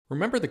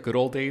Remember the good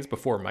old days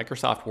before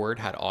Microsoft Word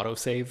had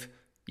autosave?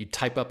 You'd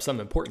type up some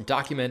important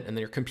document and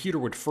then your computer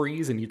would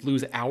freeze and you'd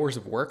lose hours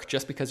of work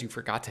just because you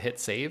forgot to hit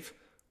save?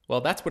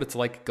 Well, that's what it's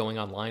like going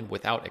online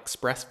without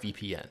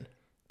ExpressVPN.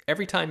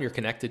 Every time you're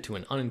connected to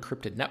an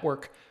unencrypted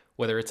network,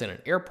 whether it's in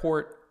an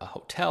airport, a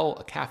hotel,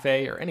 a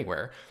cafe, or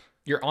anywhere,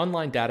 your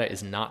online data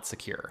is not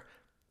secure.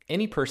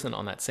 Any person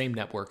on that same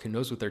network who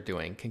knows what they're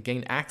doing can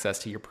gain access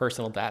to your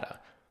personal data.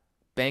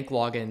 Bank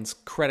logins,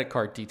 credit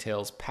card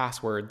details,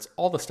 passwords,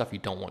 all the stuff you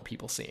don't want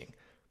people seeing.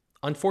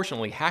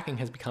 Unfortunately, hacking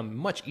has become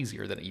much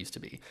easier than it used to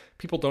be.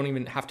 People don't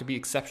even have to be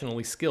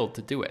exceptionally skilled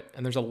to do it,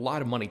 and there's a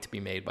lot of money to be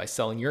made by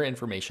selling your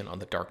information on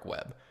the dark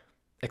web.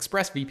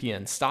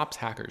 ExpressVPN stops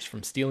hackers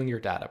from stealing your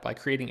data by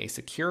creating a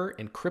secure,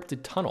 encrypted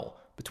tunnel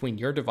between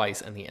your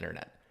device and the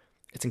internet.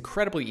 It's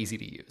incredibly easy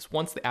to use.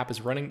 Once the app is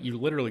running, you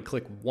literally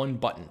click one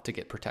button to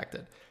get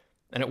protected.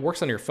 And it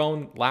works on your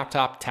phone,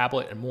 laptop,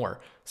 tablet, and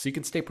more, so you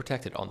can stay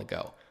protected on the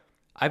go.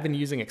 I've been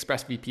using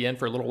ExpressVPN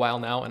for a little while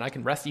now, and I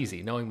can rest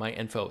easy knowing my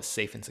info is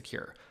safe and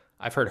secure.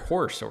 I've heard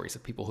horror stories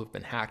of people who've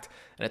been hacked,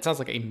 and it sounds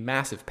like a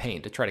massive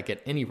pain to try to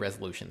get any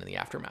resolution in the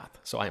aftermath,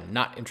 so I am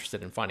not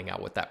interested in finding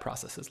out what that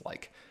process is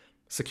like.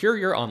 Secure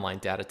your online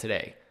data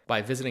today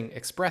by visiting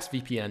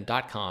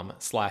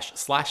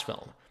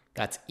expressvpn.com/film.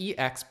 That's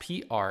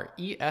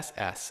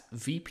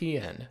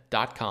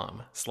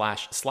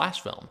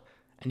expressvpn.com//film.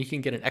 And you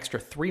can get an extra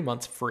 3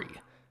 months free.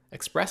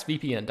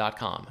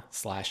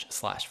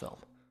 expressvpn.com//film.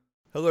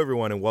 Hello,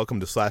 everyone, and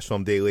welcome to Slash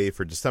Film Daily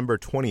for December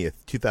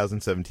 20th,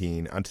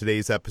 2017. On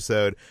today's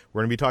episode,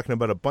 we're going to be talking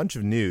about a bunch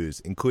of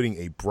news, including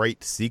a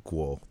Bright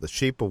sequel, The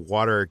Shape of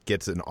Water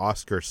gets an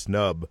Oscar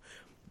snub,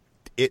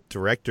 It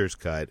director's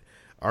cut,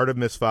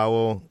 Artemis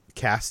Fowl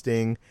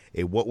casting,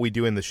 a What We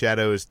Do in the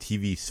Shadows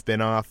TV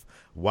spinoff,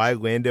 why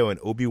Lando and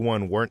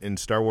Obi-Wan weren't in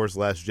Star Wars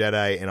Last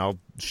Jedi, and I'll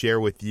share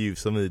with you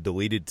some of the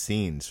deleted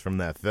scenes from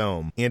that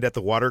film. And at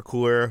the water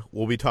cooler,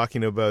 we'll be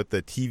talking about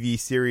the TV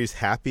series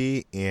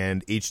Happy,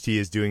 and HT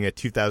is doing a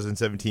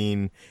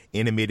 2017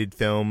 animated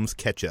films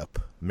catch-up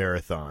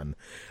marathon.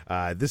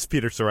 This is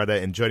Peter Soretta,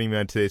 and joining me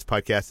on today's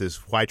podcast is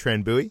Hoai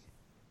Tran Bui.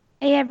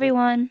 Hey,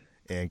 everyone.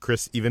 And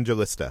Chris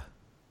Evangelista.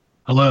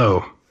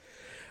 Hello.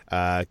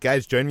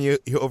 Guys, join me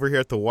over here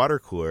at the water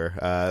cooler.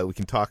 We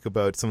can talk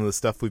about some of the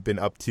stuff we've been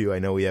up to. I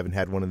know we haven't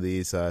had one of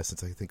these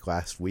since I think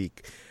last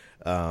week.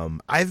 I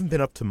haven't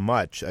been up to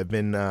much. I've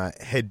been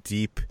head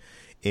deep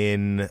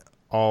in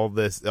all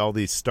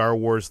these Star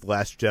Wars The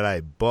Last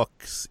Jedi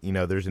books. You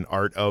know, there's an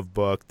art of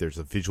book, there's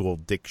a visual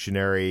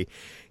dictionary,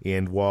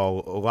 and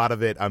while a lot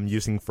of it I'm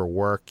using for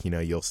work, you know,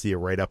 you'll see a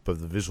write-up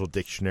of the visual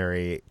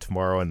dictionary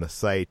tomorrow on the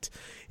site,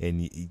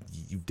 and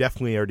you've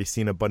definitely already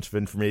seen a bunch of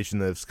information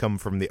that's come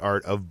from the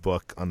art of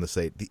book on the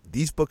site.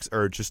 These books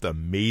are just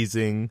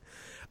amazing.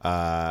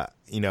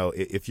 You know,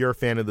 if you're a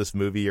fan of this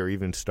movie or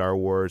even Star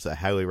Wars, I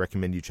highly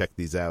recommend you check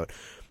these out.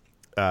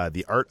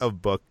 The art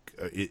of book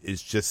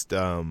is just...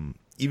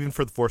 even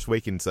for The Force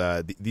Awakens,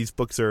 these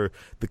books are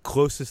the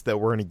closest that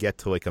we're going to get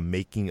to like a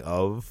making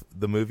of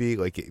the movie.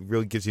 Like, it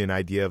really gives you an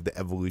idea of the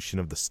evolution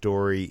of the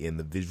story and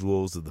the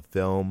visuals of the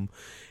film.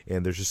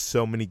 And there's just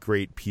so many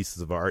great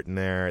pieces of art in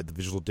there. The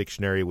visual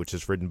dictionary, which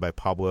is written by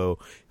Pablo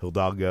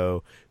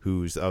Hidalgo,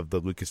 who's of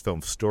the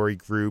Lucasfilm Story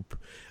Group.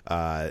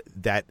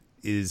 That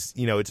is,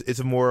 you know, it's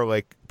a more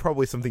like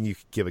probably something you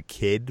could give a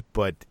kid,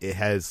 but it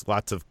has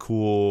lots of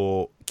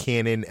cool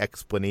canon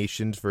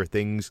explanations for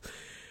things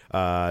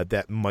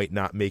that might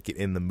not make it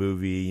in the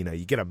movie. You know,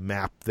 you get a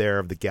map there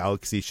of the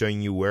galaxy showing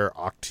you where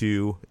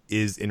Ahch-To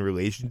is in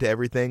relation to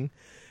everything.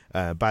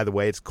 By the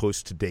way, it's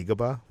close to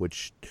Dagobah,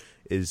 which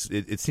is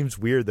it seems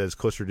weird that it's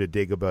closer to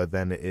Dagobah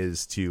than it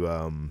is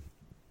to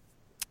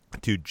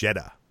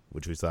Jeddah,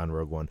 which we saw in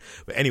Rogue One.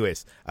 But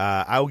anyways,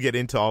 I will get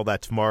into all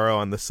that tomorrow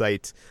on the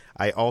site.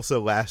 I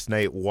also last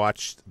night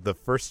watched the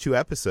first 2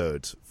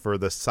 episodes for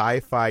the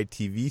sci-fi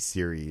TV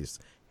series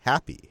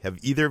Happy. Have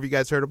either of you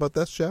guys heard about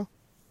this show?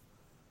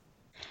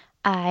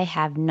 I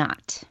have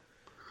not.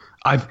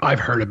 I've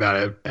heard about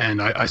it,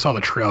 and I saw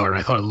the trailer, and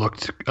I thought it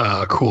looked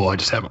cool. I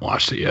just haven't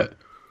watched it yet.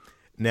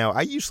 Now,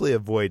 I usually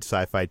avoid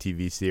sci-fi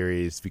TV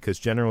series because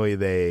generally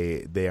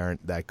they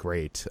aren't that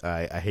great.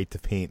 I hate to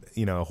paint,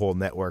 you know, a whole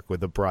network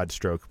with a broad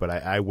stroke, but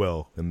I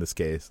will in this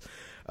case.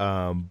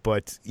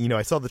 But, you know,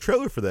 I saw the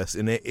trailer for this,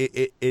 and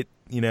it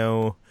you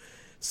know,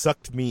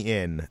 sucked me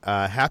in.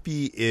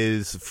 Happy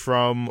is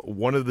from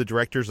one of the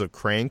directors of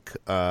Crank,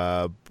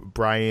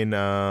 Brian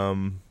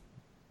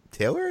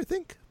Taylor, I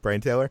think.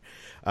 Brian Taylor.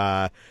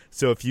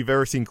 So if you've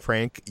ever seen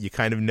Crank, you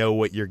kind of know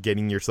what you're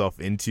getting yourself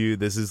into.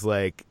 This is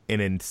like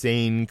an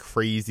insane,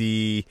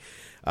 crazy,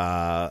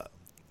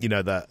 you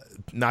know,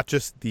 not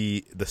just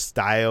the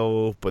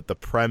style, but the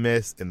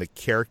premise and the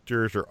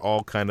characters are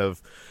all kind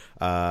of,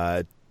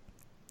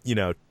 you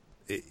know,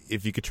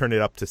 if you could turn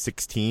it up to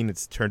 16,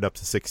 it's turned up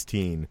to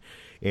 16.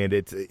 And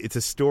it's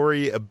a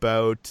story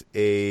about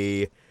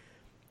a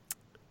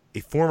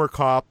former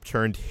cop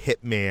turned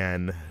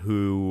hitman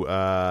who,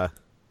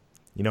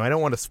 you know, I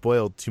don't want to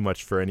spoil too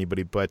much for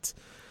anybody, but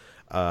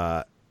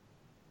at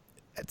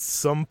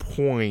some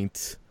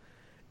point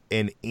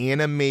an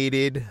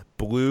animated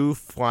blue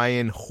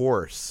flying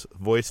horse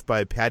voiced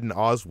by Patton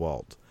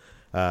Oswalt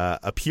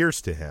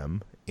appears to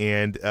him,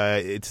 and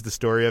it's the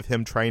story of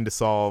him trying to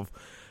solve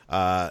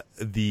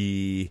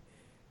the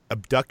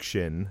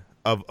abduction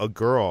of a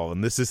girl,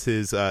 and this is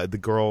his the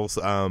girl's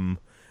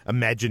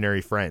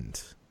imaginary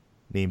friend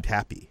named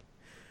Happy.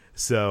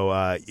 So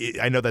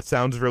I know that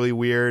sounds really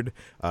weird.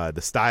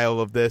 The style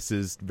of this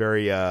is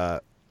very, I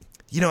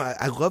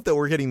love that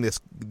we're getting these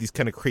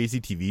kind of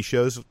crazy TV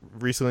shows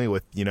recently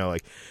with,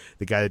 like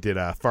the guy that did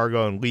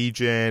Fargo and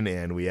Legion,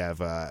 and we have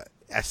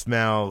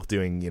Esmel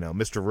doing,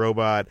 Mr.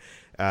 Robot.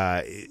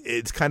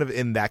 It's kind of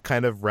in that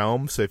kind of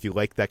realm. So if you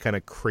like that kind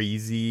of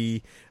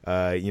crazy,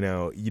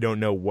 you don't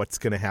know what's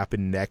going to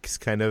happen next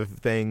kind of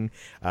thing,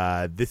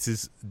 this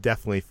is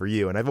definitely for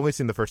you. And I've only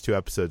seen the first 2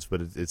 episodes,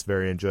 but it's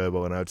very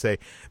enjoyable. And I would say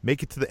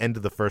make it to the end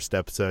of the first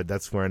episode.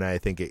 That's when I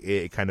think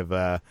it kind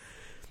of,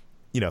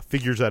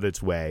 figures out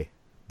its way.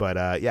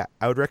 But yeah,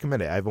 I would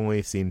recommend it. I've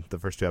only seen the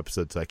first 2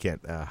 episodes, so I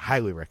can't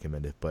highly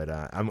recommend it. But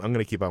I'm going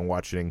to keep on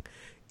watching.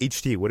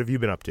 HT, what have you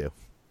been up to?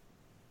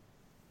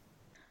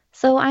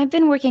 So I've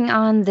been working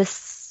on this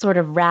sort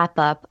of wrap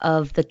up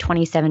of the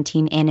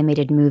 2017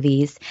 animated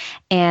movies.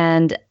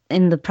 And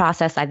in the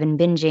process, I've been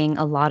binging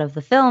a lot of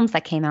the films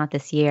that came out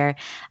this year,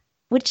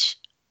 which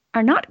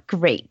are not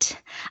great.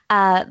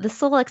 The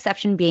sole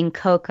exception being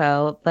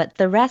Coco, but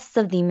the rest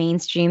of the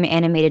mainstream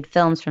animated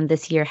films from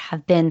this year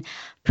have been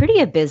pretty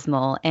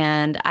abysmal.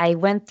 And I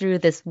went through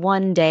this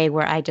one day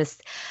where I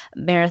just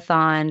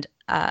marathoned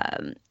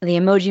the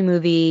Emoji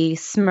Movie,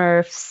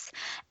 Smurfs,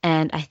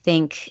 and I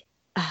think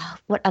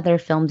what other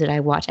film did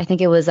I watch? I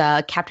think it was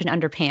Captain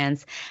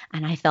Underpants,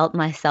 and I felt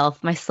my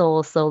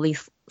soul slowly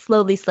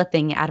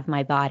slipping out of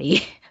my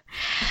body.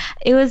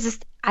 It was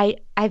just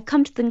I've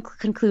come to the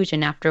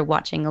conclusion after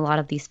watching a lot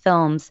of these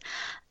films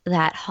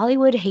that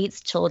Hollywood hates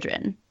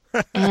children,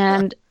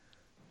 and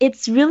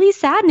it's really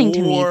saddening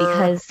to me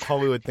because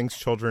Hollywood thinks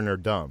children are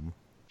dumb,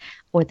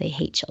 or they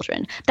hate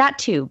children. That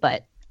too,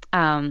 but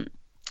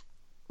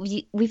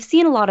we've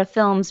seen a lot of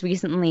films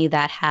recently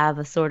that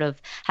have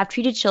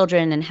treated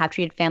children and have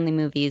treated family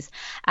movies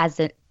as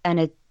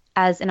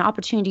an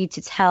opportunity to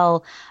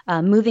tell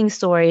moving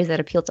stories that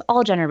appeal to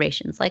all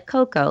generations, like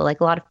Coco, like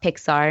a lot of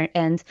Pixar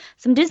and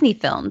some Disney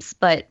films.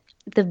 But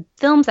the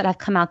films that have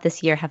come out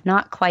this year have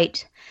not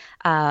quite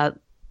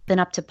been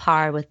up to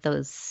par with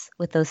those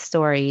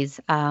stories.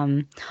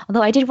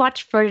 Although I did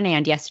watch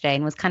Ferdinand yesterday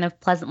and was kind of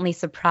pleasantly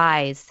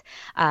surprised.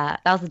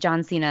 That was the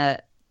John Cena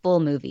Bull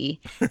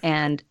movie,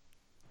 and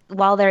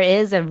while there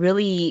is a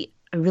really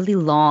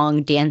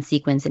long dance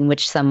sequence in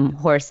which some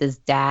horses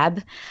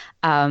dab,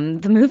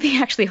 the movie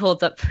actually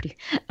holds up pretty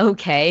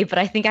okay. But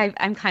I think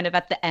I'm kind of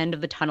at the end of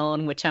the tunnel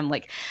in which I'm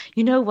like,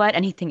 you know what,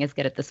 anything is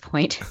good at this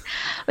point.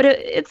 But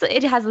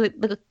it has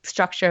the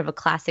structure of a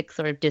classic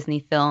sort of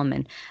Disney film,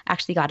 and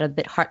actually got a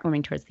bit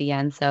heartwarming towards the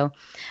end. So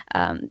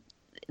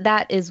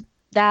that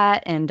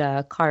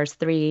and Cars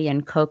 3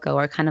 and Coco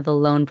are kind of the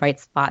lone bright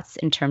spots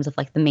in terms of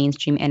like the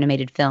mainstream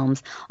animated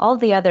films. All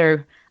the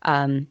other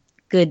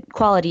good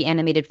quality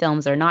animated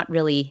films are not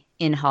really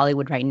in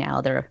Hollywood right now.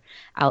 They're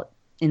out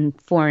in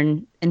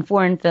foreign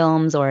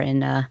films or in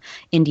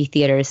indie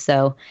theaters.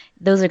 So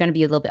those are going to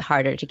be a little bit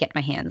harder to get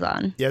my hands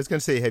on. Yeah, I was going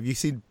to say, have you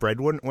seen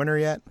Breadwinner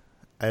yet?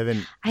 I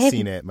haven't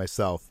seen it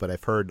myself, but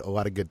I've heard a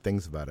lot of good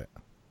things about it.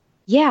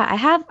 Yeah, I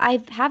have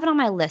it on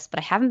my list, but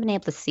I haven't been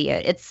able to see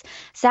it. It's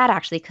sad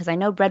actually, because I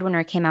know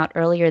Breadwinner came out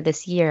earlier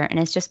this year, and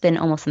it's just been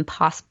almost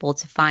impossible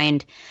to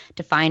find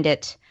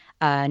it.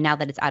 Now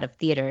that it's out of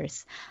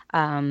theaters.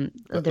 Let me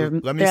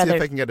see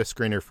if I can get a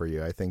screener for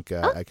you. I think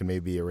I can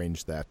maybe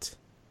arrange that.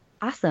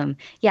 Awesome.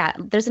 Yeah,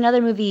 there's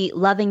another movie,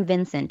 Loving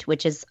Vincent,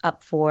 which is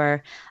up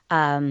for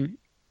the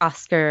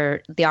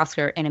Oscar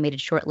animated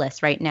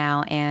shortlist right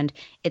now, and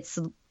it's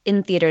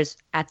in theaters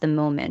at the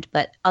moment.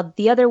 But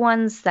the other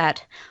ones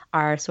that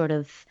are sort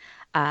of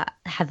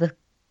have the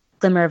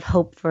glimmer of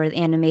hope for the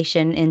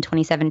animation in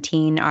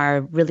 2017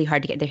 are really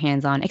hard to get their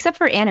hands on, except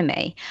for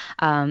anime.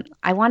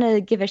 I want to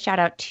give a shout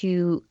out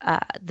to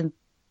the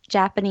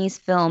Japanese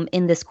film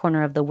In This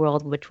Corner of the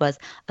World, which was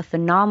a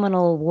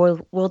phenomenal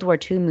World War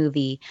II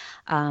movie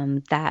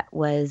that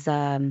was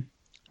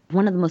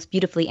one of the most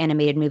beautifully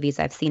animated movies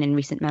I've seen in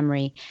recent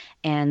memory,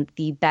 and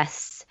the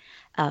best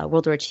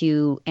World War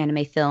II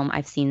anime film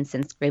I've seen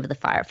since Grave of the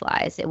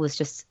Fireflies. It was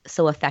just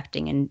so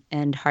affecting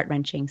and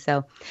heart-wrenching.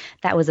 So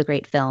that was a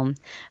great film.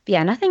 But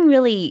yeah, nothing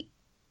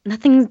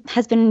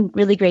has been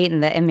really great in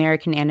the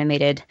American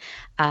animated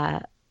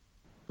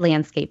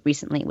landscape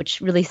recently, which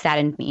really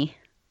saddened me.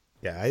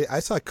 Yeah, I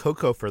saw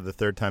Coco for the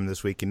 3rd time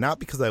this week, and not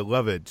because I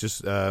love it.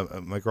 Just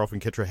my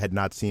girlfriend Kitra had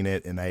not seen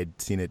it, and I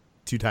had seen it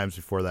 2 times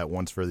before that.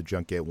 Once for the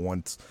junket,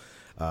 once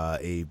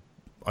a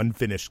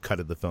unfinished cut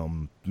of the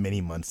film many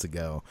months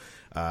ago,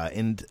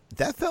 and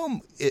that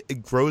film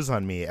it grows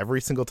on me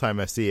every single time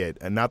I see it.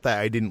 And not that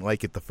I didn't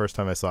like it the first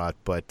time I saw it,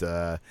 but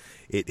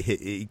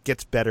it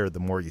gets better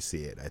the more you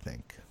see it, I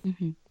think.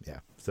 Mm-hmm. Yeah.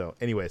 So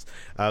anyways,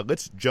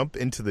 let's jump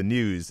into the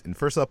news. And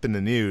first up in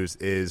the news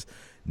is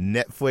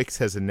Netflix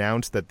has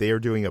announced that they are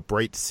doing a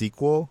Bright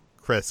sequel.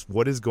 Chris,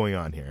 what is going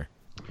on here?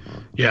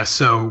 Yeah,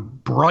 so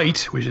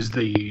Bright, which is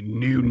the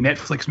new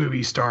Netflix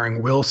movie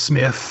starring Will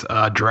Smith,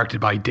 directed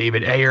by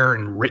David Ayer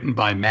and written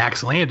by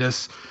Max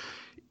Landis,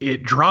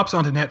 it drops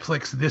onto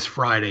Netflix this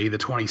Friday, the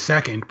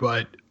 22nd,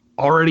 but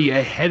already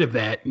ahead of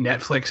that,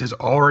 Netflix has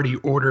already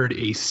ordered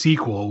a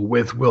sequel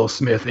with Will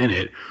Smith in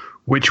it,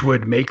 which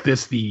would make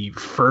this the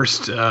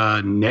first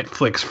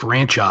Netflix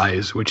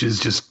franchise, which is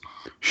just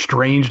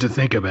strange to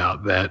think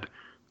about that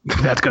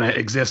that's going to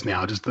exist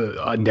now, just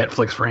a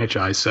Netflix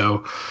franchise.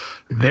 So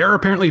they're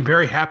apparently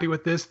very happy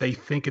with this. They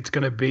think it's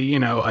going to be,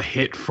 a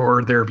hit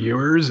for their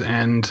viewers,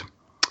 and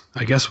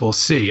I guess we'll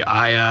see.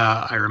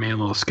 I remain a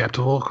little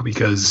skeptical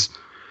because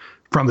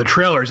from the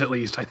trailers, at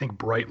least, I think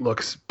Bright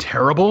looks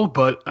terrible,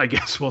 but I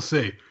guess we'll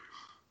see.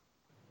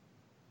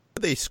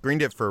 They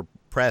screened it for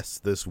press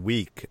this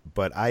week,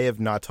 but I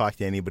have not talked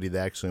to anybody that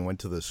actually went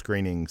to the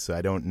screening, so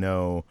I don't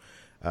know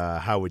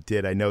how it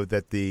did. I know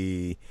that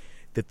the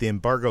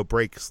embargo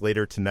breaks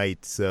later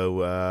tonight,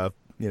 so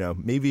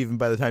maybe even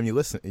by the time you're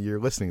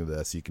listening to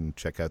this, you can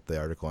check out the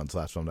article on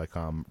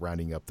slashfilm.com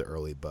rounding up the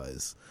early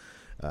buzz.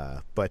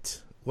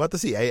 But we'll have to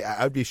see.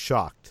 I would be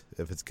shocked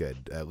if it's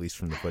good, at least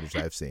from the footage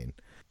I've seen.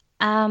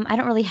 I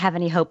don't really have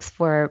any hopes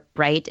for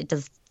Bright.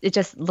 It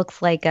just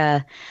looks like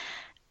a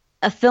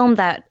film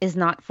that is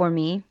not for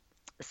me.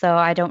 So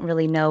I don't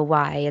really know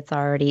why it's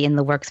already in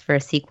the works for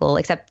a sequel,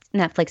 except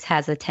Netflix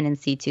has a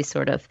tendency to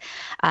sort of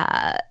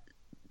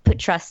put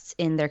trust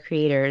in their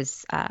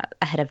creators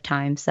ahead of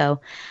time.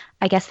 So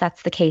I guess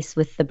that's the case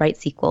with the Bright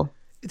sequel.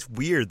 It's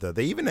weird, though.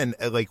 They even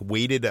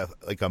waited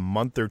a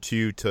month or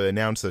two to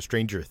announce the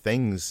Stranger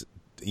Things,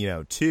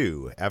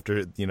 too,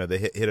 after,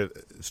 the hit of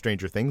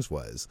Stranger Things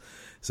was.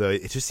 So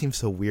it just seems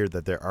so weird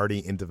that they're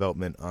already in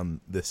development on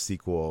this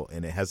sequel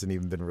and it hasn't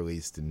even been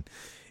released. And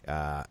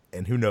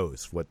who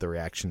knows what the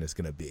reaction is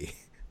going to be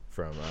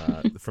from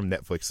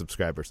Netflix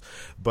subscribers.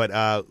 But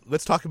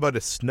let's talk about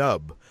a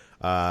snub.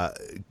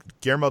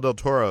 Guillermo del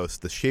Toro's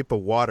The Shape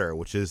of Water,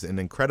 which is an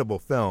incredible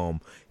film,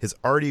 has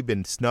already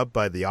been snubbed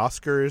by the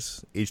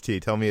Oscars.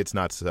 HT, tell me it's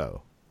not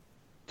so.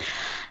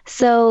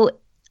 So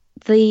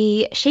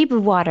The Shape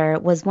of Water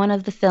was one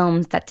of the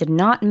films that did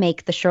not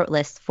make the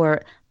shortlist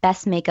for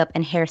Best Makeup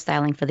and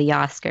Hairstyling for the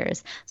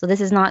Oscars. So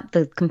this is not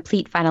the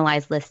complete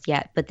finalized list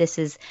yet, but this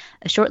is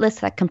a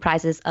shortlist that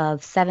comprises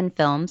of 7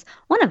 films,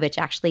 one of which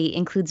actually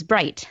includes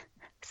Bright.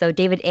 So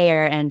David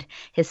Ayer and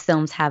his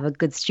films have a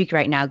good streak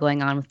right now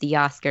going on with the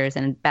Oscars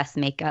and Best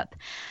Makeup.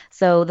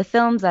 So the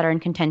films that are in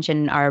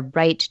contention are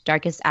Bright,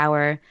 Darkest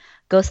Hour,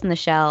 Ghost in the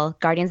Shell,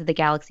 Guardians of the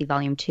Galaxy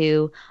Volume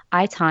 2,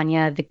 I,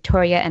 Tonya,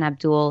 Victoria and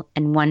Abdul,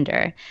 and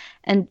Wonder.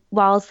 And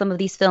while some of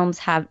these films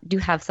do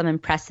have some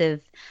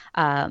impressive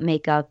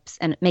makeup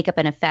and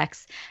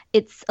effects,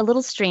 it's a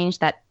little strange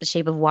that The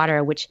Shape of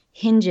Water, which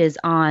hinges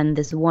on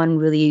this one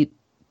really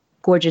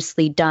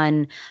gorgeously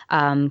done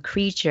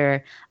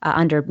creature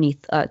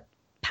underneath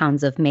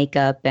pounds of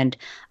makeup and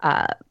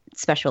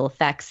special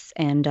effects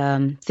and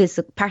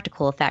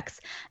practical effects,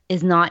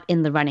 is not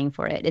in the running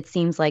for it. It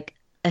seems like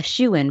a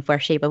shoo-in for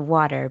Shape of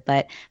Water,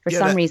 but for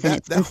some reason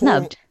it's been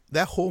snubbed.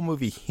 That whole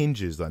movie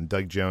hinges on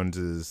Doug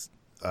Jones's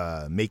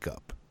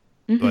makeup,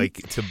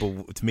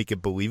 to make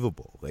it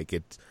believable.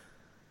 It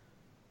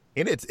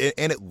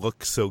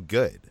looks so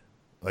good.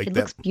 It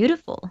looks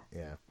beautiful.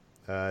 Yeah.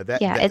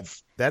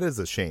 That is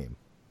a shame.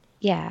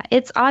 Yeah,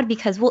 it's odd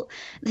because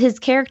his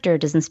character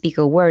doesn't speak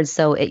a word,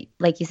 so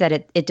like you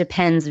said, it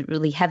depends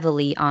really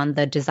heavily on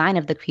the design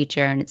of the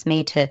creature, and it's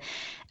made to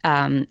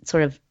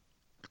sort of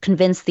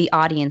convince the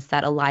audience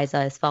that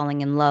Eliza is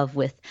falling in love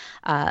with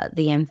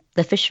the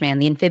fishman,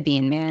 the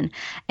amphibian man.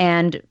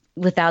 And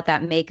without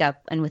that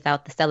makeup and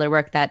without the stellar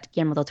work that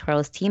Guillermo del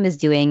Toro's team is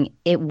doing,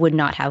 it would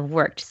not have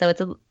worked. So it's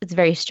a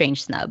very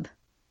strange snub.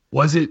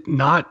 Was it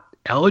not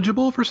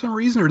eligible for some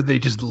reason, or did they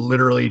just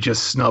literally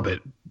just snub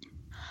it?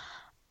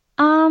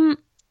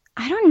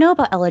 I don't know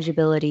about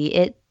eligibility.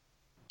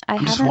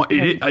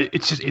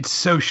 It's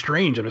so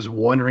strange. I'm just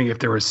wondering if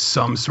there was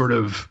some sort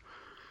of,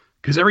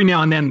 because every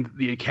now and then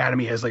the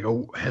Academy has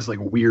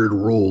weird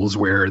rules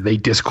where they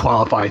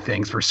disqualify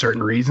things for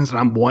certain reasons, and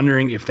I'm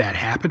wondering if that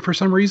happened for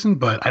some reason,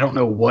 but I don't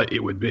know what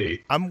it would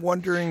be. I'm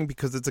wondering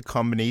because it's a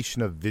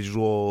combination of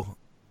visual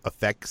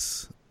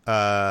effects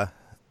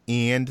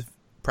and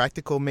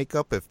practical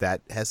makeup, if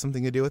that has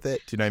something to do with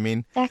it. Do you know what I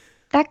mean?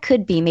 That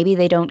could be. Maybe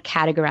they don't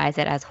categorize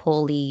it as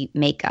wholly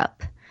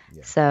makeup.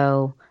 Yeah.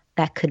 So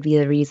that could be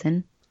the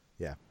reason.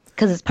 Yeah.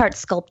 Because it's part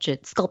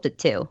sculpted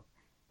too.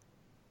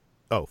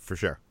 Oh, for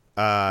sure.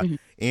 And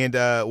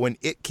when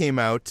it came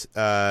out,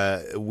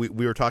 we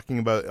were talking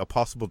about a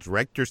possible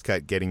director's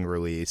cut getting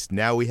released.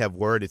 Now we have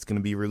word it's going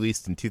to be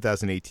released in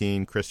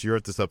 2018. Chris, you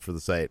wrote this up for the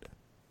site.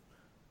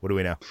 What do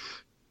we know?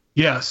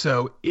 Yeah,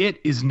 so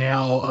it is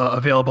now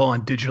available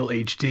on digital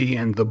HD,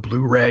 and the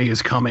Blu-ray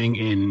is coming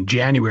in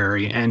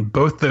January. And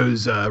both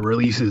those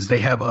releases, they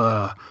have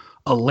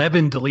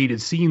 11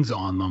 deleted scenes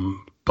on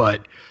them,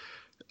 but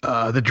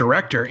The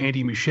director,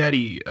 Andy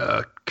Muschietti,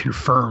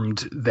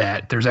 confirmed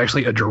that there's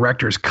actually a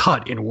director's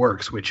cut in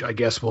works, which I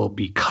guess will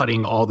be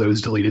cutting all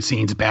those deleted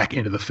scenes back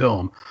into the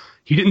film.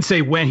 He didn't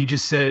say when, he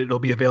just said it'll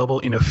be available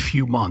in a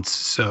few months.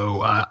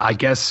 So I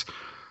guess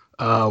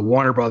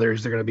Warner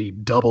Brothers, they're going to be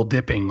double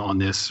dipping on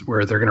this,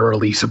 where they're going to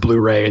release a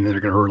Blu-ray and then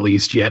they're going to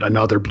release yet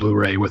another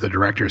Blu-ray with a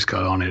director's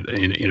cut on it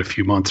in a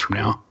few months from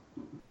now.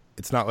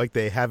 It's not like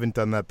they haven't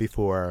done that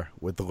before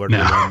with the Lord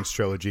of the Rings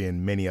trilogy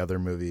and many other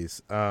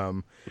movies.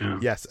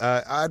 Yes,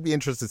 I'd be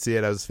interested to see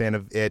it. I was a fan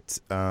of it.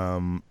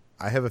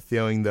 I have a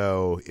feeling,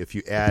 though, if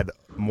you add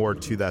more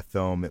to that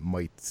film, it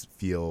might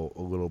feel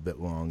a little bit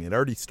long. It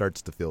already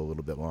starts to feel a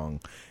little bit long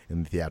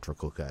in the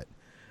theatrical cut.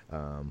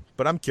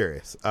 But I'm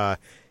curious.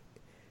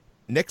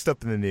 Next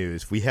up in the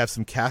news, we have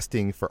some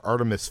casting for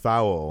Artemis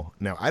Fowl.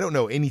 Now, I don't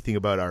know anything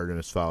about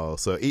Artemis Fowl,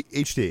 so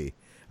HD,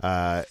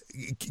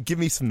 give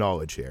me some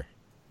knowledge here.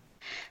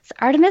 So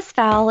Artemis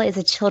Fowl is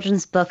a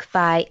children's book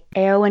by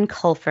Eowyn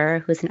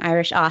Colfer, who's an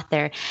Irish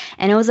author.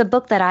 And it was a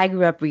book that I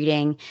grew up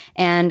reading.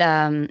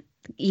 And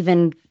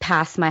even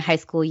past my high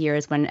school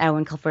years, when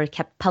Eowyn Colfer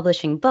kept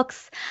publishing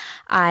books,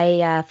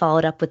 I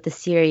followed up with the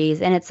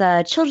series. And it's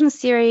a children's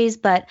series,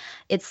 but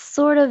it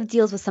sort of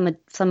deals with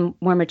some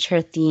more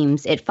mature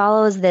themes. It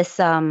follows this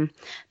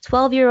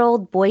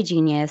 12-year-old boy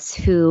genius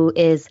who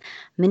is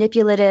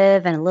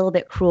manipulative and a little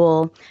bit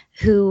cruel,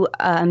 who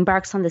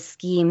embarks on the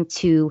scheme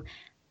to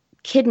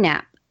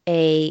kidnap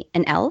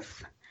an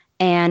elf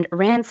and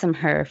ransom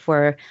her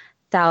for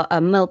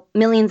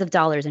millions of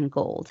dollars in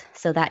gold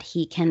so that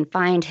he can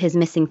find his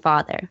missing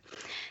father.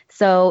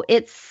 So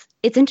it's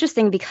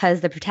interesting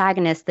because the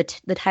protagonist,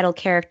 the title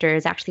character,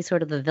 is actually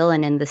sort of the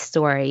villain in this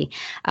story.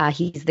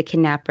 He's the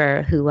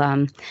kidnapper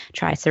who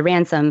tries to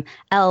ransom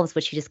elves, who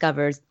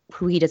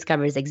he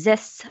discovers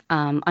exists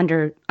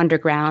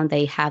underground.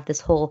 They have this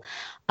whole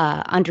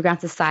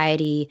underground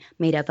society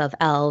made up of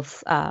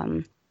elves,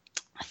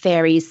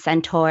 fairies,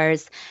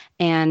 centaurs,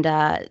 and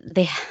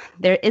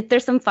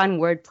there's some fun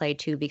wordplay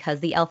too, because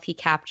the elf he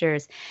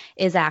captures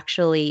is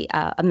actually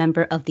a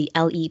member of the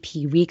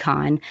LEP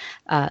Recon,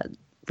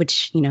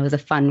 which is a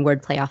fun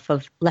wordplay off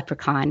of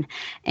leprechaun,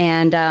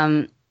 and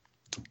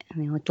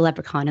like the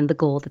leprechaun and the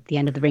gold at the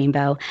end of the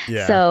rainbow.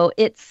 Yeah. So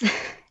it's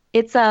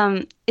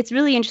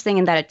really interesting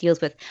in that it deals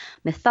with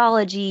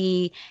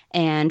mythology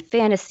and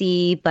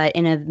fantasy, but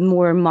in a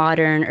more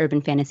modern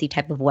urban fantasy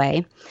type of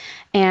way,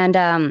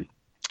 and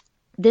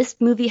this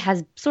movie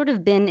has sort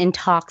of been in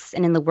talks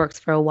and in the works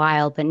for a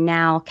while, but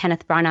now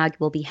Kenneth Branagh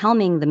will be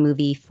helming the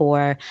movie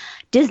for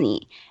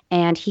Disney.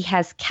 And he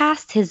has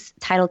cast his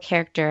title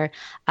character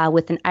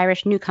with an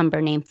Irish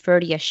newcomer named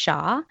Ferdia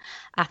Shaw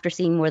after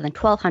seeing more than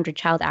 1,200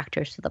 child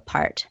actors for the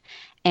part.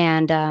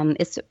 And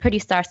it's a pretty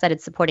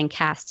star-studded supporting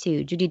cast,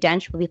 too. Judi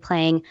Dench will be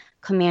playing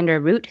Commander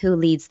Root, who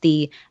leads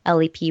the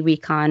LEP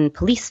Recon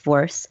police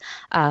force.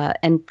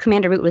 And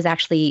Commander Root was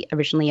actually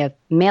originally a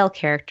male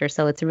character,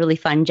 so it's a really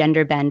fun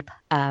gender bend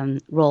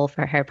role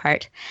for her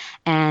part.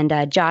 And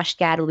Josh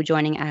Gad will be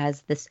joining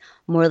as this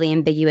morally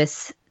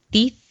ambiguous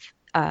thief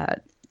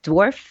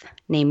dwarf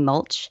named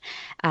Mulch.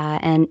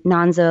 And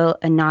Nonso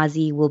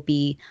Anazi will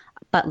be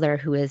Butler,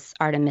 who is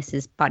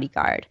Artemis's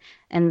bodyguard.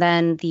 And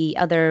then the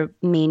other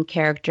main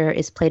character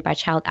is played by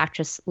child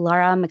actress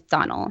Laura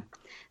McDonnell.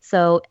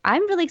 So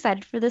I'm really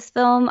excited for this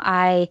film.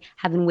 I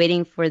have been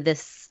waiting for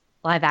this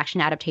live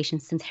action adaptation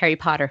since Harry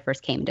Potter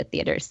first came to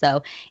theaters.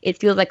 So it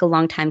feels like a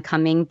long time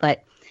coming,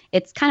 but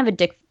it's kind of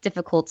a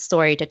difficult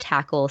story to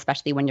tackle,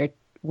 especially when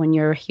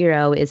your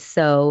hero is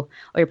or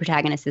your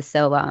protagonist is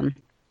so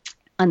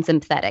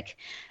unsympathetic.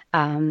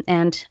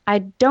 And I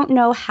don't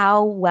know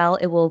how well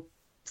it will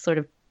sort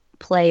of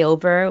play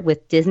over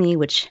with Disney,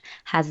 which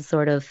has a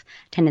sort of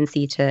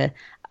tendency to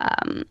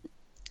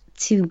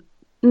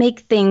make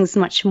things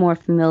much more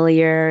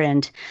familiar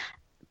and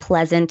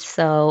pleasant.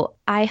 So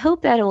I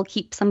hope that it will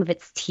keep some of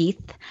its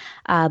teeth.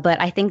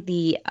 But I think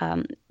the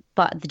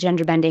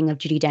gender bending of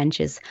Judi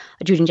Dench's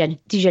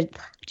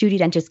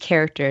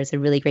character is a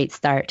really great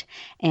start,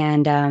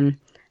 and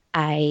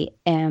I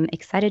am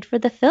excited for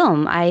the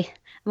film. I'm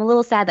a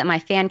little sad that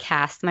my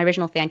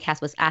original fan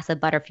cast was Asa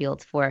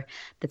Butterfield for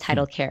the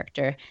title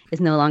character, is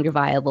no longer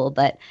viable.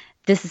 But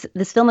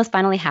this film is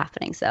finally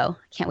happening, so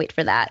can't wait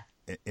for that.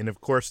 And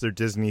of course, they're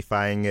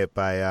Disney-fying it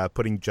by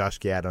putting Josh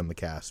Gad on the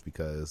cast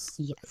because,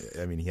 yes.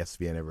 I mean, he has to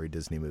be in every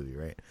Disney movie,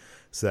 right?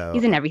 So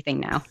he's in everything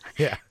now.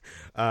 Yeah.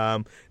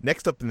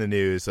 Next up in the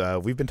news,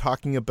 we've been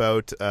talking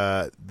about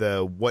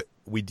what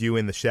we do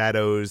in the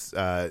shadows,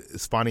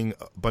 spawning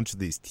a bunch of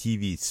these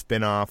TV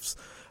spin-offs.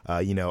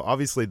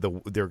 Obviously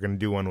they're going to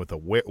do one with the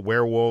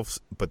werewolves,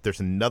 but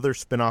there's another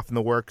spin-off in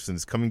the works and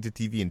it's coming to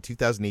TV in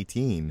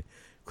 2018.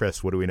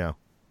 Chris, what do we know?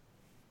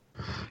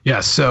 Yeah,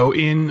 so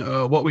in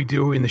What We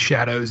Do in the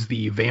Shadows,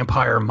 the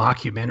vampire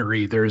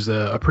mockumentary, there's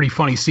a pretty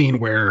funny scene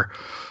where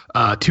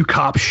two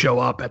cops show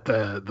up at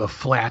the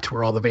flat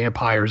where all the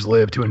vampires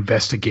live to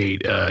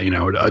investigate,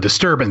 a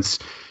disturbance.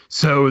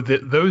 So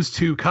those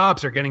two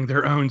cops are getting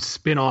their own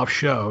spin-off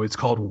show. It's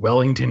called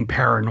Wellington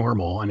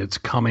Paranormal, and it's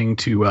coming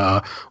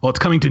to it's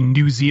coming to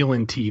New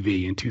Zealand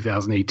TV in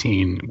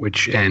 2018.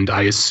 And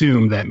I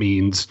assume that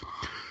means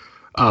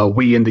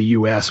we in the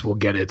U.S. will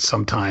get it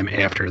sometime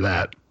after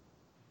that.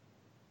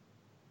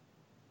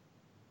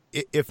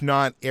 If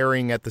not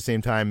airing at the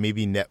same time,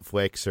 maybe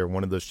Netflix or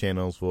one of those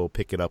channels will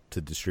pick it up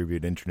to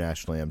distribute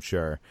internationally, I'm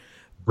sure.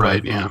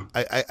 Right, but, yeah.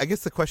 I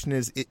guess the question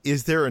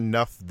is there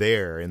enough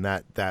there in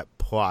that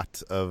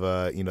plot of,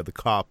 the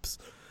cops?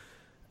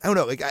 I don't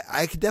know. Like,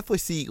 I could definitely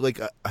see, like,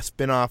 a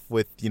spin-off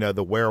with,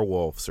 the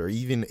werewolves, or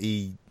even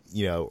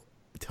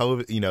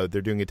they're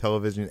doing a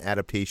television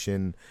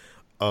adaptation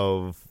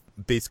of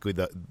basically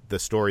the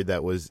story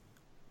that was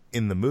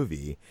in the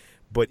movie.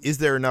 But is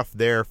there enough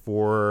there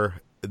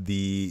for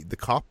the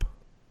cop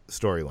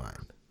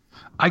storyline?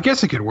 I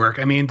guess it could work.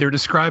 I mean, they're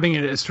describing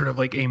it as sort of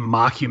like a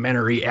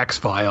mockumentary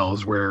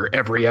X-Files, where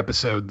every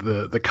episode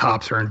the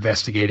cops are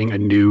investigating a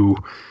new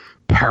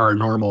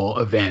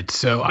paranormal event.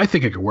 So I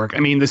think it could work. I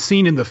mean, the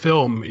scene in the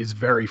film is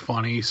very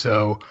funny.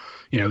 So,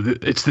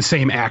 it's the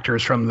same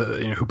actors from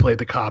who played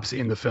the cops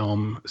in the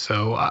film.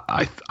 So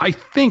I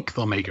think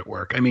they'll make it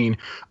work. I mean,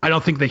 I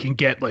don't think they can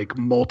get like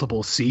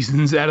multiple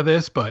seasons out of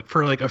this, but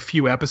for like a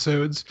few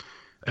episodes,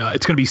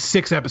 it's going to be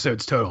 6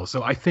 episodes total.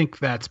 So I think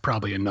that's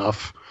probably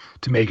enough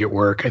to make it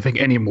work. I think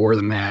any more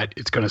than that,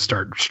 it's going to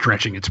start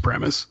stretching its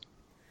premise.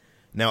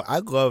 Now, I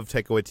love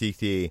Taika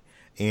Waititi,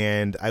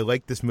 and I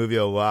like this movie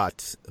a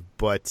lot,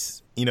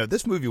 but,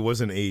 this movie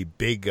wasn't a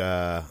big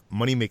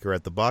moneymaker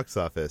at the box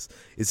office.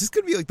 Is this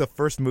going to be like the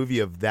first movie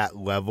of that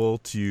level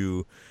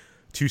to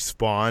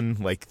spawn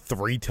like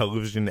 3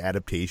 television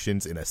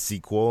adaptations in a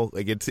sequel?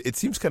 Like, it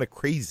seems kind of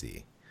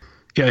crazy.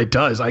 Yeah, it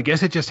does. I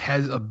guess it just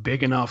has a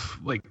big enough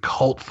like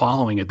cult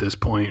following at this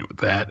point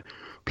that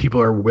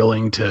people are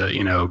willing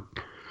to,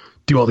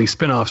 do all these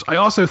spinoffs. I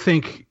also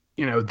think,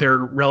 they're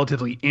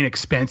relatively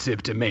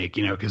inexpensive to make,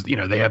 because,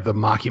 they have the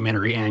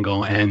mockumentary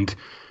angle. And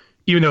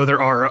even though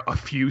there are a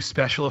few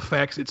special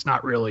effects, it's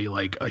not really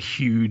like a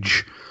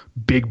huge,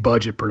 big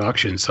budget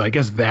production. So I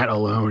guess that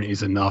alone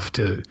is enough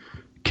to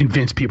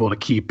convince people to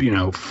keep,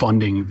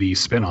 funding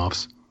these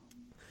spinoffs.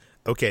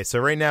 Okay, so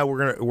right now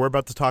we're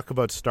about to talk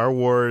about Star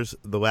Wars: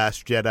 The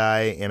Last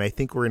Jedi, and I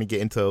think we're going to get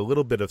into a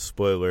little bit of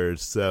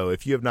spoilers. So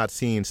if you have not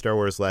seen Star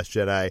Wars: Last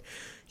Jedi,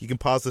 you can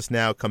pause this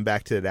now, come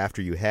back to it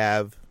after you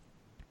have.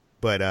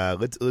 But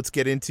let's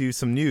get into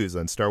some news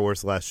on Star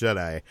Wars: The Last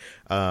Jedi.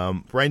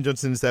 Rian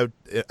Johnson's out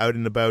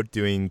and about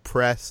doing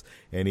press,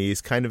 and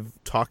he's kind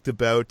of talked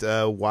about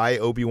why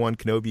Obi-Wan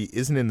Kenobi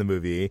isn't in the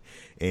movie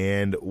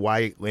and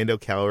why Lando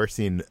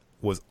Calrissian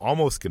was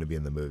almost going to be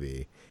in the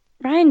movie.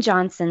 Rian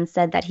Johnson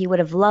said that he would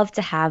have loved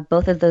to have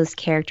both of those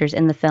characters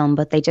in the film,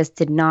 but they just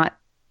did not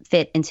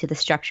fit into the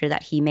structure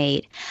that he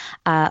made.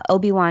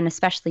 Obi-Wan,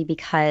 especially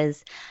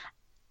because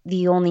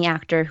the only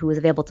actor who is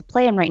available to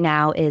play him right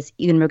now is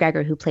Ewan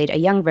McGregor, who played a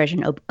young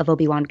version of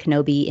Obi-Wan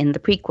Kenobi in the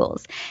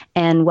prequels.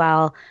 And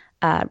while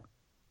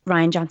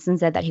Rian Johnson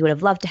said that he would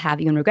have loved to have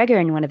Ewan McGregor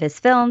in one of his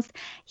films,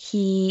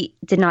 he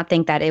did not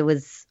think that it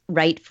was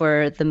right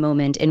for the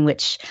moment in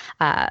which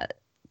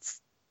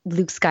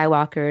Luke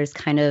Skywalker is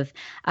kind of,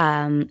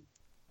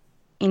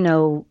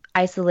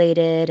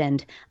 isolated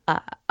and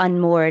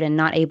unmoored and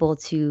not able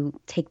to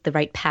take the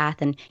right path.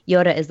 And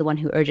Yoda is the one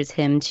who urges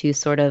him to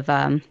sort of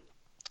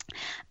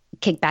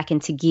kick back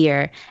into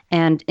gear.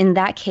 And in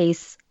that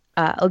case,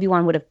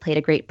 Obi-Wan would have played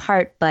a great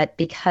part, but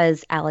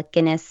because Alec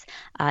Guinness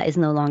is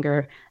no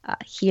longer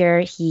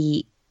here,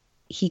 he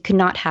could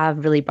not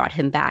have really brought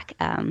him back.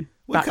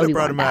 We could have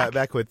brought him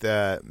back with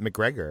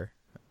McGregor.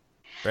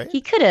 Right?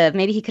 He could have.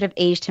 Maybe he could have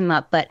aged him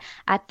up. But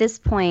at this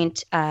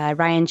point,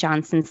 Rian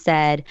Johnson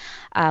said,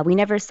 we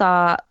never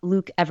saw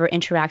Luke ever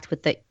interact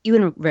with the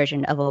Ewan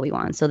version of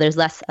Obi-Wan. So there's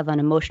less of an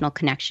emotional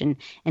connection,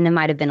 and it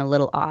might have been a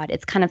little odd.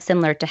 It's kind of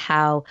similar to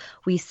how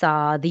we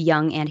saw the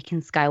young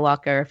Anakin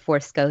Skywalker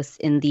Force Ghost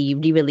in the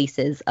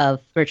re-releases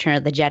of Return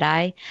of the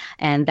Jedi.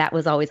 And that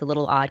was always a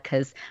little odd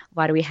because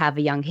why do we have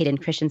a young Hayden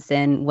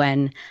Christensen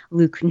when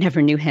Luke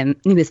never knew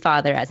his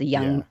father as a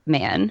young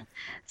man?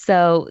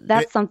 So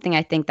that's something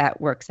I think that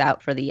works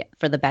out for the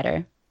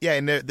better. Yeah,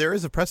 and there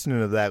is a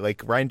precedent of that. Like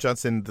Rian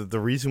Johnson, the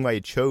reason why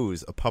he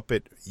chose a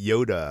puppet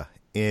Yoda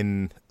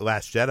in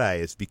Last Jedi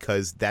is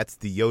because that's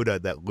the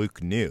Yoda that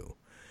Luke knew.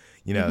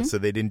 So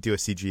they didn't do a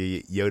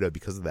CG Yoda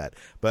because of that.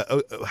 But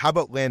how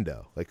about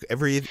Lando? Like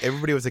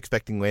everybody was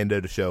expecting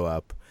Lando to show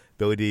up.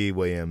 Billy D.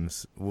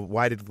 Williams.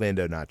 Why did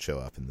Lando not show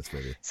up in this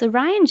movie? So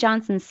Rian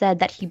Johnson said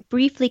that he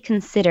briefly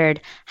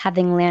considered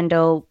having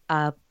Lando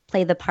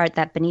play the part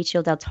that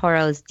Benicio del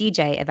Toro's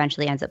DJ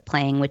eventually ends up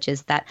playing, which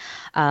is that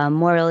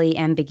morally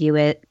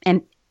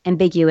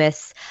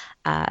ambiguous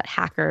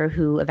hacker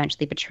who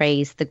eventually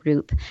betrays the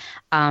group.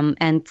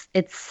 And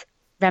it's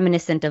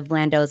reminiscent of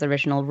Lando's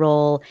original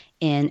role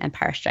in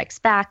Empire Strikes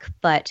Back.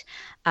 But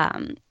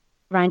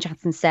Ryan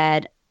Johnson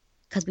said,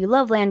 because we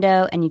love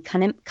Lando and you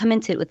come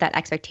into it with that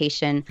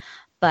expectation,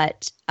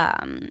 but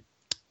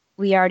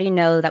we already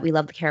know that we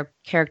love the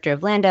character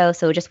of Lando,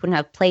 so it just wouldn't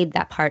have played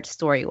that part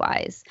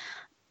story-wise,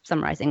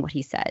 summarizing what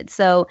he said.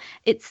 So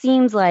it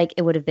seems like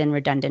it would have been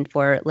redundant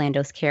for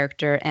Lando's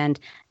character, and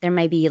there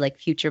might be like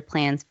future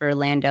plans for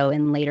Lando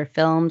in later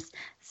films.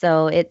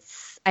 So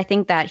I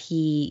think that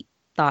he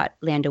thought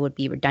Lando would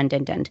be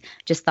redundant and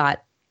just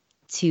thought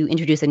to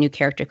introduce a new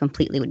character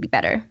completely would be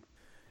better.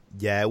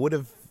 Yeah, it would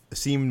have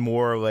seemed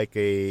more like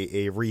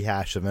a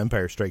rehash of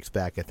Empire Strikes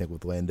Back, I think,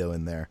 with Lando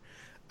in there.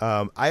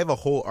 I have a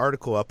whole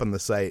article up on the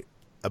site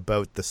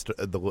about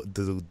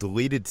the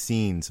deleted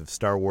scenes of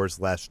Star Wars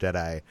Last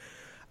Jedi.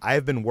 I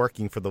have been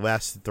working for the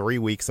last 3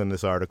 weeks on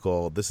this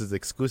article. This is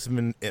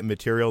exclusive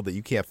material that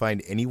you can't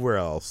find anywhere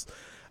else.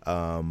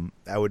 I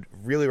would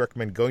really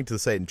recommend going to the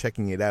site and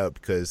checking it out,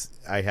 because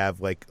I have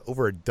like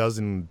over a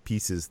dozen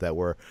pieces that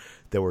were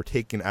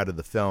taken out of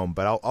the film.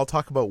 But I'll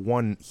talk about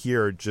one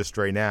here just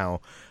right now.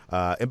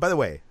 And by the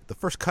way, the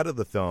first cut of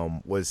the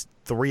film was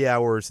 3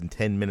 hours and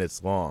 10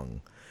 minutes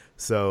long.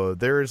 So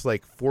there's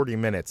like 40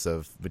 minutes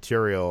of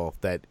material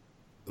that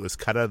was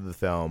cut out of the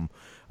film.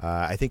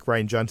 I think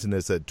Ryan Johnson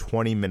has said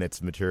 20 minutes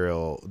of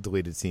material,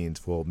 deleted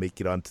scenes, will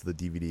make it onto the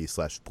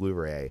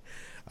DVD/Blu-ray.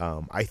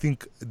 I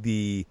think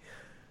the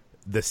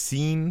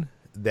scene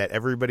that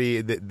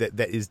everybody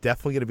that is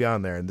definitely going to be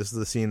on there, and this is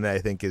the scene that I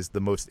think is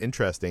the most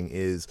interesting,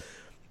 is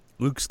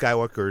Luke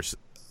Skywalker's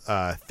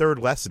third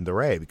lesson to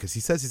Rey, because he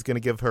says he's going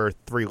to give her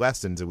 3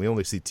 lessons, and we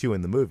only see 2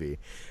 in the movie.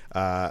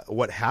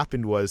 What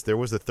happened was there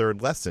was a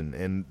third lesson,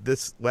 and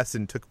this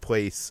lesson took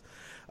place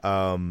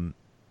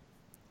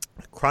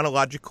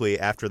chronologically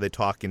after they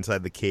talk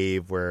inside the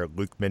cave where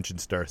Luke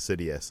mentions Darth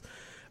Sidious.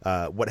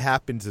 What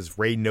happens is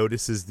Rey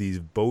notices these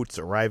boats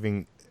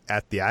arriving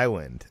at the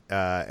island,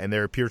 and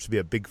there appears to be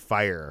a big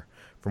fire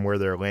from where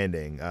they're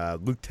landing.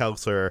 Luke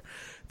tells her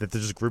that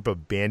there's a group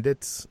of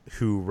bandits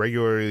who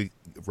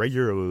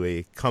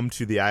regularly come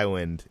to the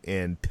island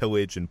and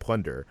pillage and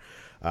plunder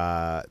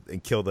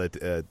and kill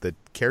the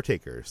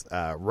caretakers.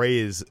 Rey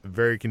is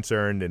very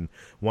concerned and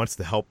wants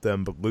to help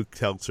them, but Luke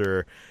tells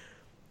her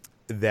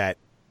that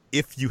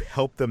if you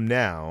help them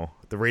now,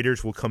 the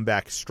raiders will come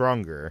back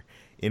stronger,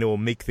 and it will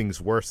make things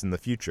worse in the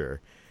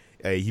future.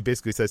 He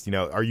basically says,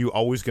 are you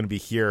always going to be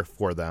here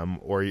for them,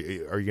 or are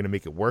you going to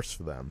make it worse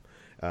for them?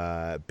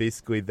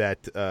 Basically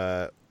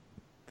that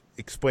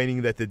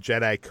explaining that the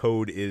Jedi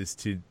code is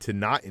to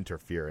not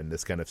interfere in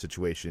this kind of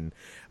situation.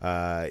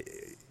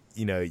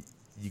 You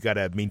got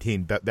to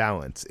maintain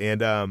balance.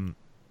 And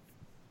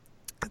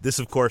this,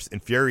 of course,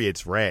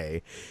 infuriates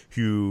Rey,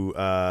 who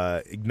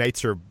ignites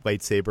her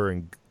lightsaber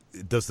and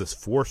does this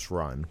force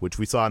run, which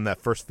we saw in that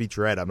first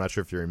featurette. I'm not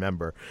sure if you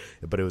remember,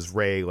 but it was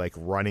Rey like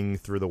running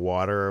through the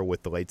water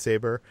with the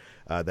lightsaber.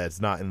 That's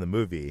not in the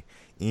movie.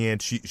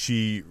 And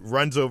she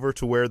runs over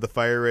to where the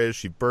fire is.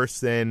 She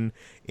bursts in,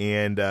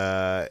 and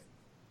it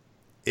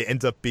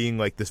ends up being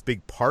like this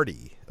big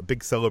party, a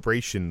big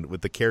celebration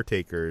with the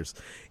caretakers,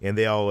 and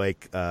they all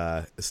like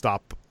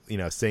stop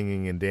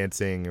singing and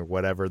dancing or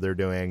whatever they're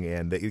doing,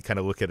 and they kind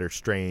of look at her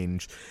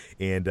strange,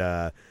 and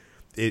I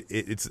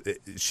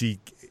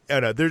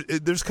don't know.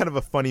 There's kind of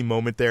a funny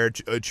moment there.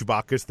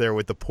 Chewbacca's there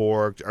with the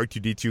pork.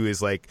 R2-D2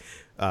 is like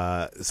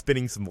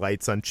spinning some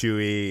lights on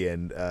Chewie,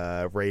 and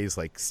Rey's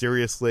like,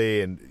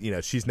 seriously, and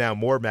she's now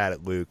more mad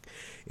at Luke,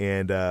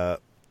 and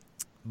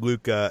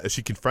Luke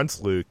she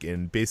confronts Luke,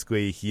 and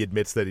basically he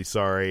admits that he's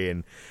sorry,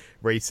 and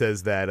Rey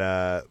says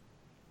that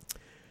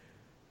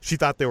she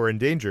thought they were in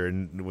danger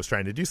and was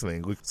trying to do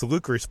something. So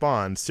Luke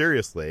responds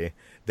seriously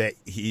that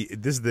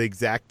this is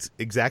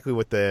exactly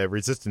what the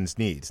Resistance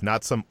needs,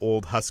 not some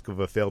old husk of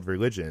a failed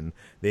religion.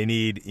 They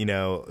need,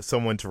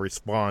 someone to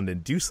respond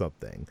and do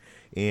something.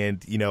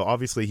 And,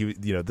 obviously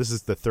this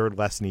is the third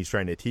lesson he's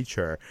trying to teach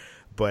her.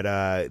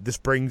 But this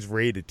brings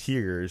Rey to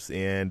tears,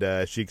 and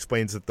she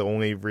explains that the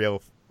only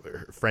real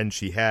friends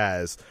she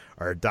has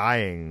are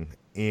dying,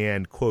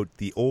 and, quote,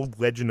 the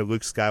old legend of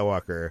Luke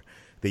Skywalker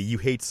that you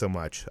hate so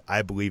much,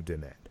 I believed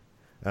in it.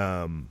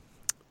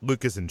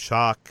 Luke is in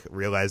shock,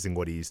 realizing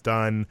what he's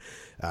done.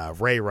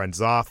 Rey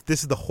runs off.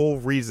 This is the whole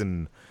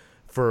reason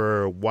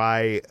for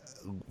why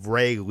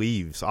Rey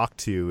leaves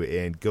Ahch-To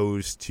and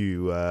goes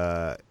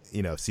to,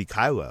 see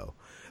Kylo.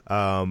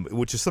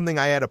 Which is something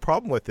I had a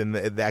problem with in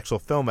the actual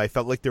film. I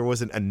felt like there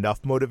wasn't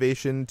enough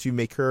motivation to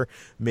make her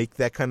make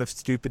that kind of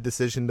stupid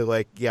decision to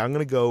I'm going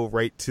to go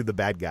right to the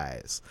bad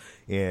guys,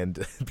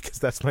 and because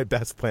that's my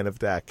best plan of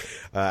attack.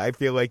 I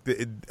feel like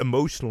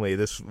emotionally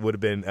this would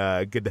have been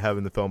good to have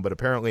in the film, but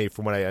apparently,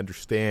 from what I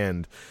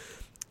understand,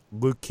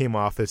 Luke came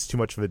off as too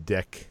much of a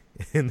dick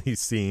in these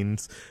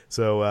scenes,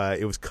 so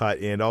it was cut.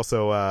 And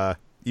also,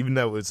 even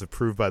though it was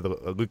approved by the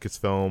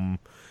Lucasfilm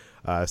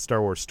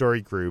Star Wars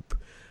Story Group,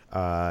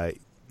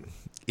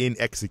 in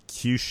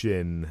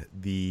execution,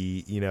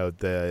 the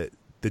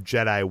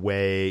Jedi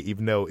way,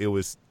 even though it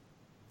was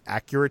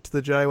accurate to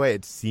the Jedi way.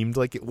 It seemed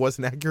like it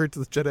wasn't accurate to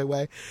the Jedi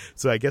way.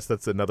 So I guess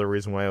that's another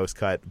reason why it was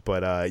cut.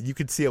 But you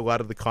could see a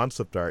lot of the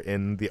concept art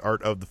in the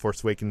art of The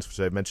Force Awakens, which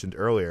I mentioned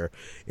earlier,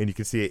 and you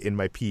can see it in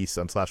my piece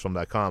on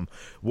slashfilm.com.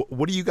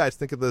 What do you guys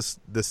think of this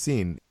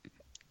scene?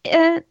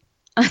 Sorry.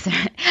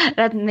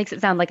 That makes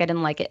it sound like I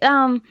didn't like it.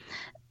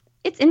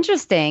 It's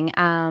interesting.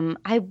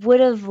 I would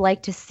have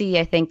liked to see,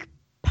 I think,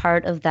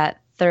 part of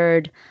that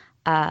third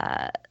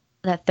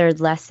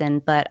lesson,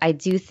 but I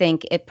do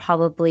think it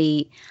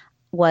probably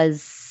would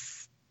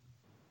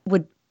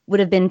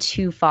have been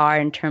too far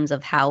in terms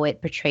of how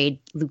it portrayed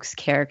Luke's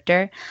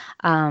character.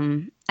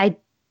 I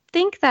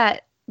think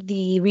that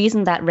the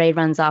reason that Rey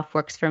runs off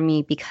works for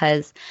me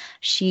because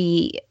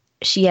she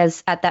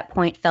has at that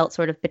point felt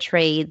sort of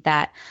betrayed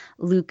that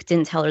Luke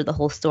didn't tell her the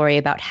whole story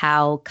about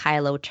how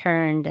Kylo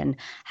turned and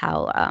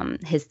how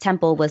his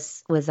temple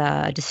was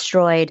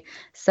destroyed.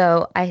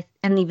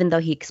 And even though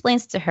he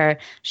explains to her,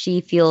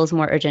 she feels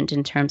more urgent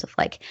in terms of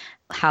like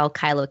how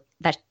Kylo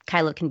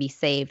can be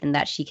saved and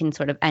that she can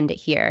sort of end it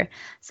here.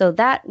 So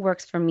that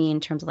works for me in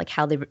terms of like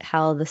how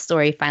the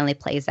story finally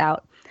plays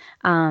out.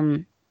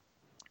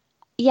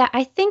 Yeah,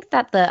 I think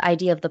that the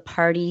idea of the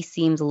party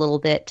seems a little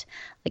bit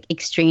like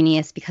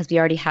extraneous because we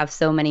already have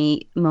so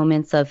many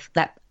moments of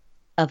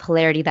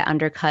hilarity that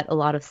undercut a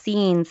lot of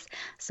scenes.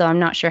 So I'm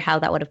not sure how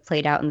that would have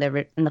played out in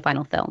the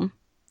final film.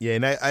 Yeah,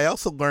 and I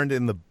also learned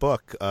in the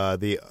book,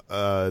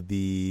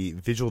 the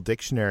visual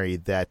dictionary,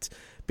 that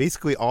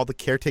basically all the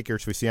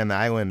caretakers we see on the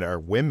island are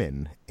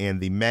women, and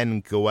the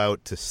men go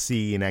out to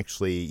sea and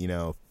actually,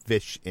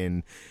 fish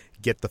and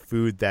get the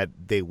food that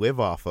they live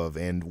off of.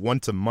 And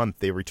once a month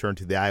they return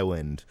to the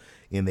island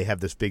and they have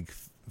this big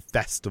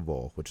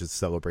festival, which is a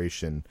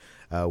celebration,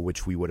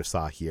 which we would have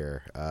saw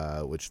here,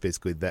 which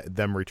basically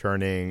them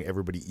returning,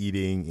 everybody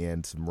eating,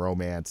 and some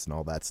romance and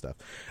all that stuff.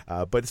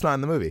 But it's not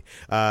in the movie.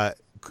 One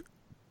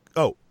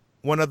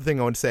other thing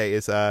I want to say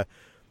is I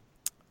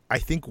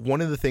think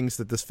one of the things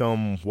that this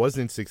film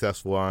wasn't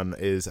successful on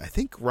is I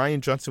think Rian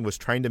Johnson was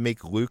trying to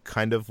make Luke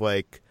kind of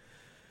like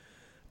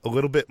a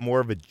little bit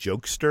more of a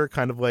jokester,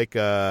 kind of like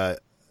Yoda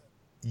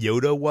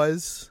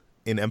was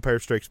in Empire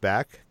Strikes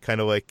Back, kind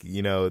of like,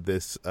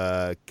 this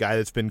guy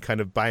that's been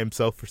kind of by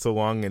himself for so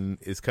long and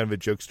is kind of a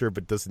jokester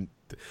but doesn't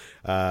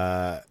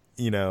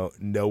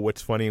know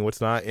what's funny and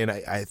what's not. And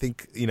I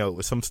think,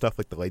 some stuff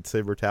like the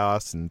lightsaber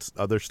toss and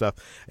other stuff,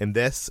 and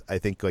this, I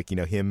think, like,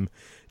 him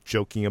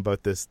joking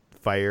about this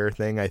fire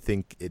thing, I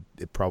think it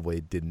probably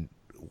didn't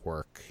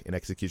work in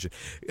execution.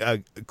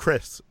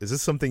 Chris, is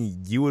this something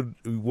you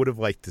would have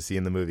liked to see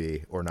in the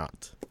movie or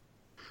not?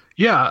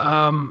 Yeah,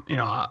 I'm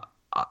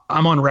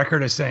on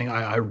record as saying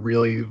I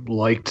really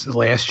liked The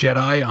Last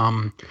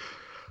Jedi.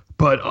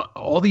 But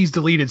all these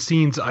deleted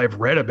scenes I've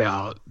read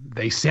about,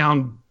 they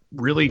sound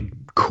really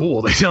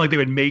cool. They sound like they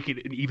would make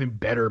it an even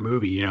better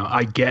movie.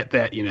 I get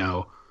that,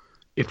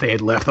 if they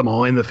had left them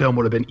all in, the film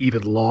would have been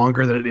even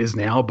longer than it is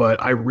now. But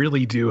I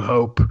really do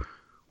hope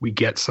we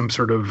get some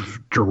sort of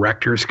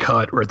director's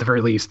cut, or at the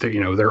very least,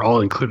 they're all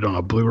included on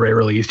a Blu-ray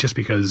release, just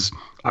because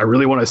I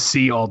really want to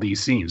see all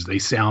these scenes. They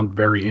sound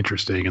very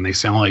interesting, and they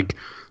sound like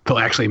they'll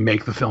actually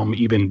make the film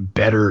even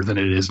better than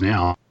it is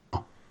now.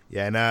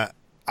 Yeah, and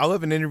I'll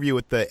have an interview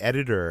with the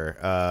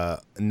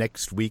editor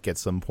next week at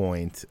some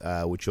point,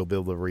 which you'll be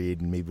able to read,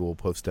 and maybe we'll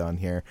post it on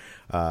here,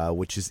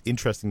 which is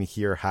interesting to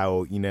hear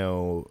how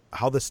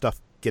this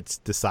stuff gets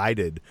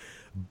decided.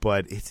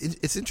 But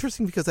it's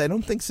interesting because I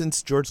don't think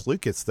since George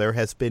Lucas there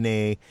has been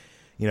a,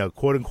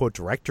 quote unquote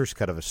director's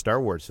cut of a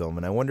Star Wars film,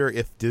 and I wonder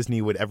if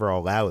Disney would ever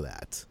allow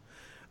that.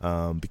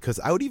 Because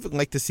I would even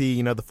like to see,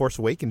 The Force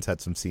Awakens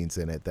had some scenes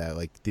in it that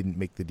like didn't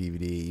make the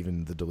DVD,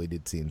 even the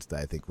deleted scenes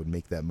that I think would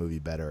make that movie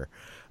better.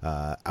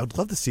 I would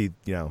love to see,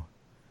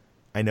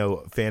 I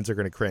know fans are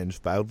going to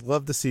cringe, but I would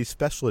love to see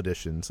special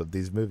editions of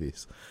these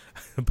movies.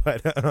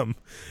 But a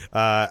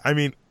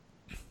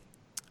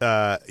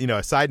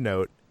side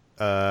note.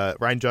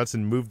 Rian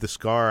Johnson moved the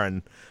scar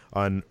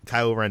on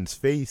Kylo Ren's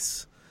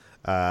face.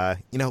 Why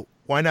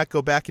not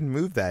go back and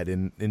move that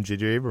in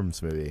J.J.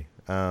 Abrams' movie?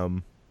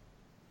 How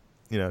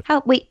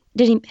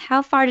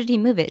far did he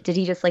move it? Did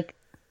he just like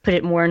put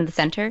it more in the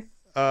center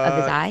of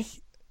his eye?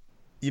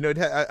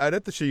 I'd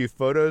have to show you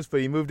photos, but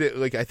he moved it,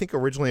 like, I think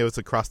originally it was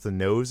across the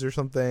nose or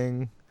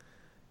something.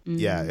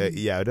 Mm.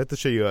 Yeah, I'd have to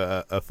show you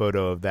a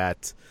photo of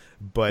that.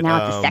 But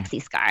now it's a sexy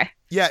scar.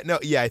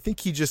 I think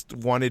he just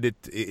wanted it.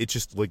 It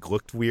just like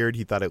looked weird.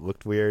 He thought it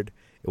looked weird.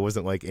 It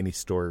wasn't like any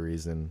story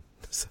reason.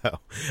 So,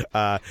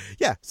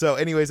 So,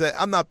 anyways,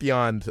 I'm not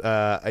beyond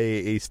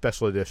a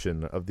special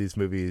edition of these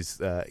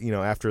movies.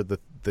 After the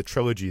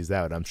trilogy is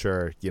out, I'm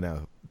sure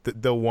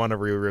they'll want to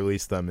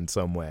re-release them in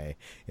some way,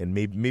 and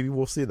maybe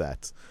we'll see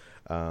that.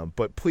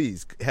 But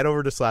please head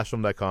over to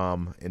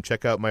slashfilm.com and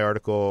check out my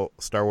article,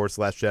 Star Wars: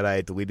 Last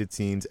Jedi, Deleted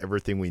Scenes,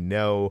 Everything We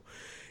Know.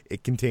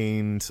 It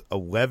contains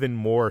 11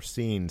 more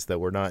scenes that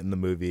were not in the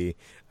movie,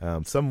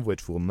 some of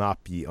which will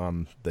not be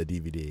on the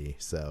DVD.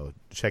 So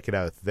check it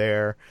out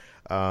there.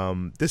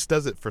 This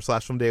does it for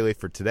Slash Film Daily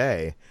for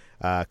today.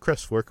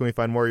 Chris, where can we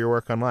find more of your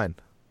work online?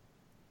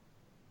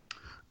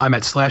 I'm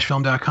at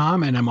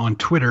slashfilm.com, and I'm on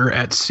Twitter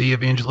at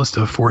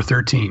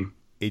cevangelista413.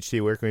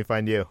 HT, where can we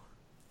find you?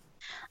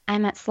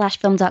 I'm at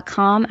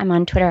slashfilm.com. I'm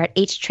on Twitter at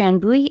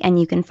htranbui, and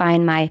you can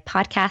find my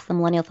podcast, the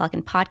Millennial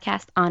Falcon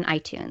Podcast, on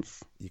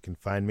iTunes. You can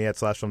find me at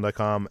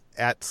slashfilm.com,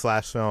 at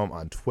slashfilm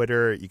on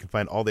Twitter. You can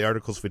find all the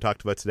articles we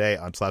talked about today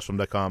on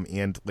slashfilm.com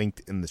and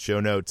linked in the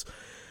show notes.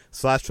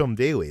 Slash Film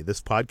Daily,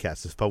 this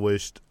podcast is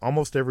published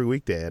almost every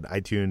weekday at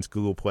iTunes,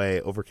 Google Play,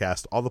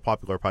 Overcast, all the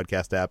popular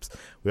podcast apps.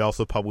 We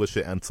also publish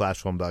it on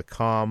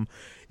slashfilm.com.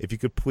 If you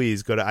could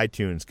please go to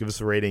iTunes, give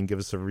us a rating, give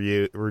us a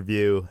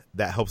review.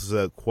 That helps us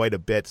out quite a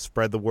bit.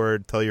 Spread the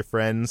word, tell your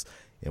friends,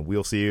 and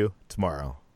we'll see you tomorrow.